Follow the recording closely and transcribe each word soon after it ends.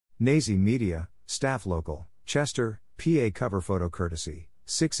Nazy Media, staff local, Chester, PA cover photo courtesy,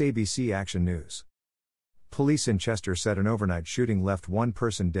 6 ABC Action News. Police in Chester said an overnight shooting left one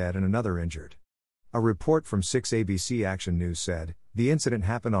person dead and another injured. A report from 6 ABC Action News said, the incident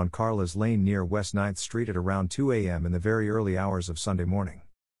happened on Carla's Lane near West 9th Street at around 2 a.m. in the very early hours of Sunday morning.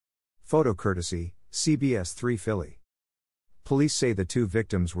 Photo courtesy, CBS 3 Philly. Police say the two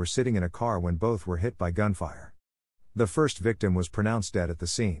victims were sitting in a car when both were hit by gunfire. The first victim was pronounced dead at the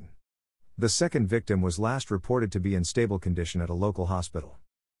scene. The second victim was last reported to be in stable condition at a local hospital.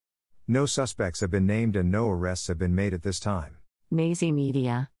 No suspects have been named and no arrests have been made at this time. Nazy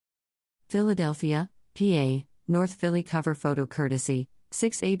Media. Philadelphia, PA, North Philly cover photo courtesy,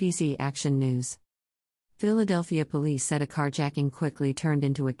 6 ABC Action News. Philadelphia police said a carjacking quickly turned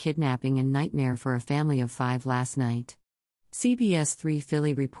into a kidnapping and nightmare for a family of 5 last night. CBS 3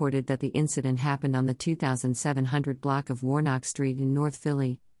 Philly reported that the incident happened on the 2700 block of Warnock Street in North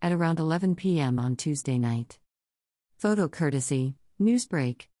Philly, at around 11 p.m. on Tuesday night. Photo courtesy,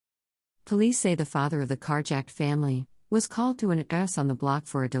 Newsbreak. Police say the father of the carjacked family was called to an address on the block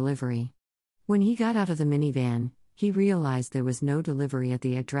for a delivery. When he got out of the minivan, he realized there was no delivery at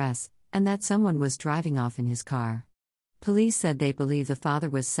the address, and that someone was driving off in his car. Police said they believe the father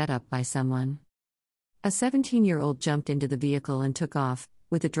was set up by someone. A 17-year-old jumped into the vehicle and took off,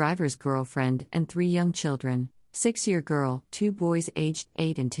 with the driver's girlfriend and 3 young children, 6-year girl, 2 boys aged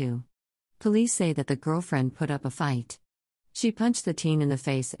 8 and 2. Police say that the girlfriend put up a fight. She punched the teen in the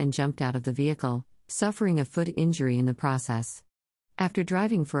face and jumped out of the vehicle, suffering a foot injury in the process. After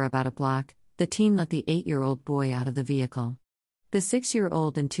driving for about a block, the teen let the 8-year-old boy out of the vehicle. The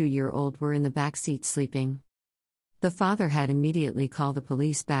 6-year-old and 2-year-old were in the back seat sleeping. The father had immediately called the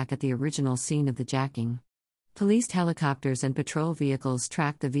police back at the original scene of the jacking. Police helicopters and patrol vehicles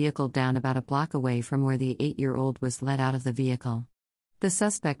tracked the vehicle down about a block away from where the 8-year-old was let out of the vehicle. The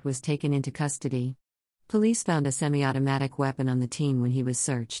suspect was taken into custody. Police found a semi-automatic weapon on the teen when he was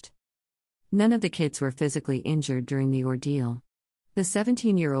searched. None of the kids were physically injured during the ordeal. The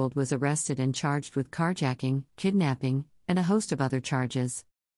 17-year-old was arrested and charged with carjacking, kidnapping, and a host of other charges.